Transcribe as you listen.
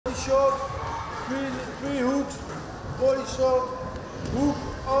shot, three hooks, body shot, hook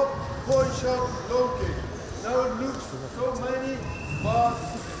up, body shot, low kick. Now it looks so many, but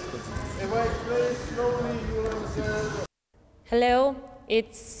if I explain slowly, you will understand. Hello,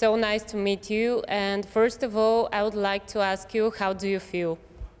 it's so nice to meet you. And first of all, I would like to ask you, how do you feel?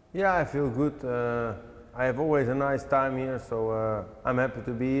 Yeah, I feel good. I have always a nice time here, so I'm happy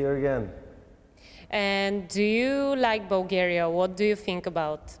to be here again. And do you like Bulgaria? What do you think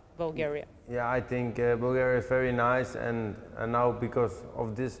about Bulgaria? Yeah, I think Bulgaria is very nice, and now because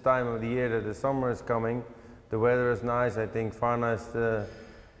of this time of the year that the summer is coming, the weather is nice. I think Varna is a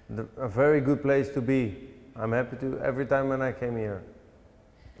very good place to be. I'm happy to every time when I came here.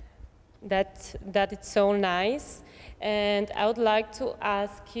 That it's so nice. And I would like to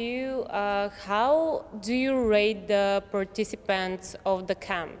ask you, how do you rate the participants of the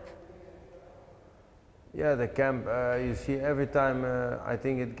camp? Yeah, the camp, you see every time I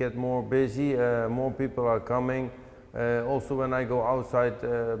think it gets more busy, more people are coming. Also when I go outside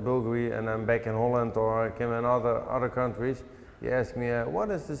Bulgaria and I'm back in Holland or I came in other countries, you ask me, what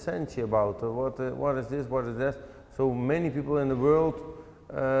is the SENSHI about? What is this, what is that? So many people in the world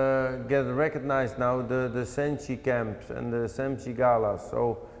get recognized now, the SENSHI camps and the SENSHI galas,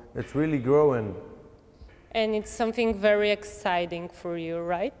 so it's really growing. And it's something very exciting for you,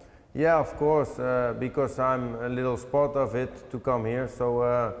 right? Yeah, of course, because I'm a little spot of it to come here, so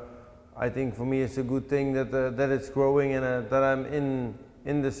I think for me it's a good thing that it's growing and that I'm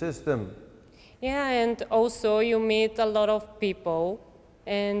in the system. Yeah, and also you meet a lot of people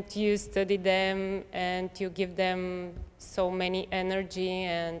and you study them and you give them so many energy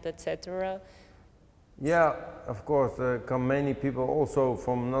and etc. Yeah, of course, come many people also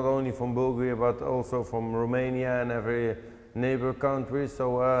from not only from Bulgaria but also from Romania and every neighbor country.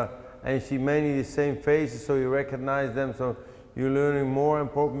 So and you see many the same faces, so you recognize them. So you're learning more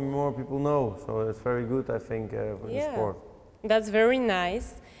and probably more people know. So it's very good, I think, for the sport. That's very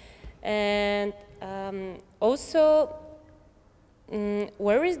nice. And also,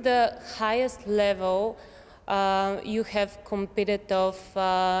 where is the highest level you have competed of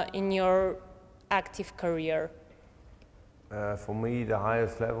in your active career? For me, the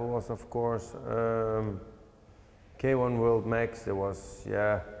highest level was, of course, K1 World Max. There was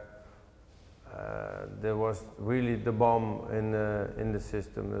really the bomb in the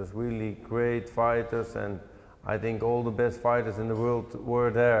system. There's really great fighters, and I think all the best fighters in the world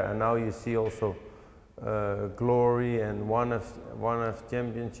were there. And now you see also Glory and one of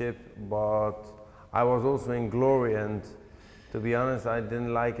championship, but I was also in Glory, and to be honest, I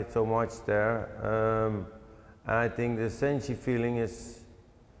didn't like it so much there. And I think the SENSHI feeling it's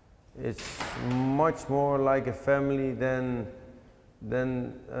much more like a family than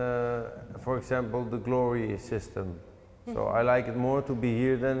for example, the Glory system. So I like it more to be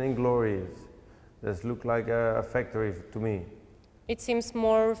here than in Glory. This looks like a factory to me. It seems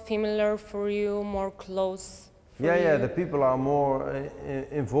more familiar for you, more close for you. Yeah, the people are more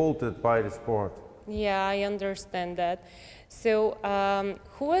involved by the sport. Yeah, I understand that. So,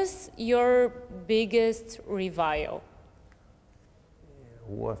 who was your biggest rival?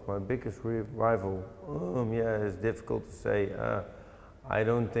 Who was my biggest rival? Yeah, it's difficult to say. I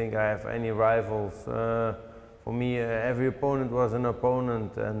don't think I have any rivals. For me, every opponent was an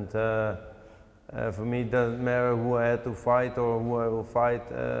opponent, and for me, it doesn't matter who I had to fight or who I will fight.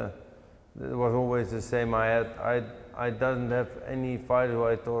 It was always the same. I didn't have any fighter who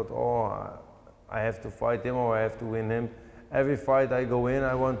I thought, oh, I have to fight him or I have to win him. Every fight I go in,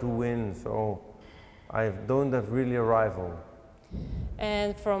 I want to win. So I don't have really a rival.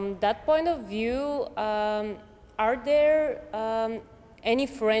 And from that point of view, are there any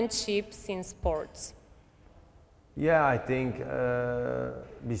friendships in sports? Yeah, I think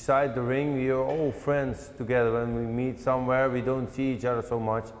beside the ring, we are all friends together. When we meet somewhere, we don't see each other so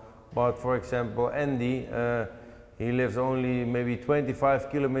much. But for example, Andy, he lives only maybe 25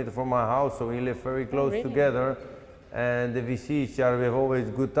 kilometers from my house, so we live very close together. And if we see each other, we have always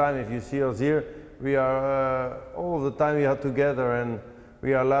a good time. If you see us here, we are all the time we are together and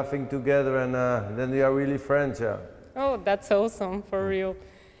we are laughing together, and then we are really friends. Yeah. Oh, that's awesome for you.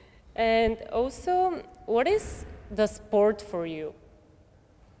 And also, what is the sport for you?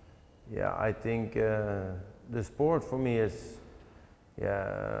 Yeah, I think the sport for me is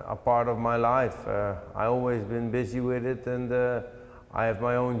a part of my life. I always been busy with it, and I have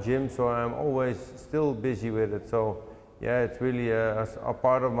my own gym, so I'm always still busy with it. So yeah, it's really a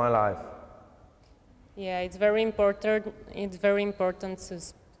part of my life. Yeah, it's very important. It's very important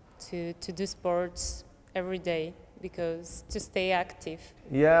to do sports every day, because to stay active.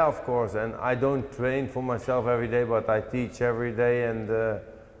 Yeah, of course, and I don't train for myself every day, but I teach every day, and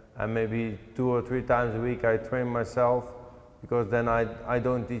and maybe 2 or 3 times a week I train myself, because then I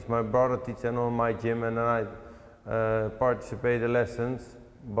don't teach, my brother teaches in on my gym, and then I participate in lessons.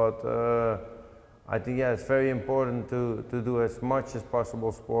 But I think, yeah, it's very important to do as much as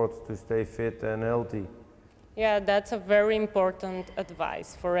possible sports to stay fit and healthy. Yeah, that's a very important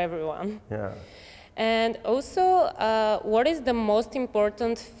advice for everyone. Yeah. And also, what is the most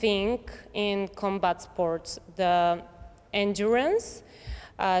important thing in combat sports? The endurance,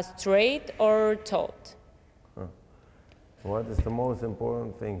 straight or taut? What is the most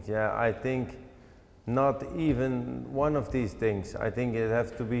important thing? Yeah, I think not even one of these things. I think it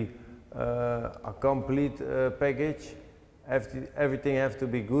has to be a complete package. Everything has to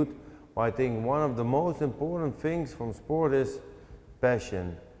be good. But I think one of the most important things from sport is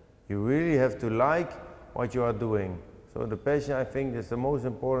passion. You really have to like what you are doing. So the passion, I think, is the most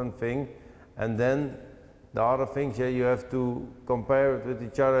important thing. And then the other things, yeah, you have to compare it with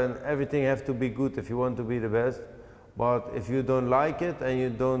each other, and everything has to be good if you want to be the best. But if you don't like it and you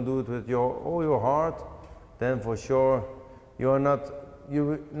don't do it with all your heart, then for sure you will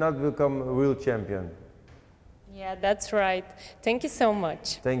not become a real champion. Yeah, that's right. Thank you so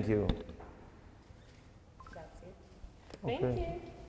much. Thank you. That's it. Okay. Thank you.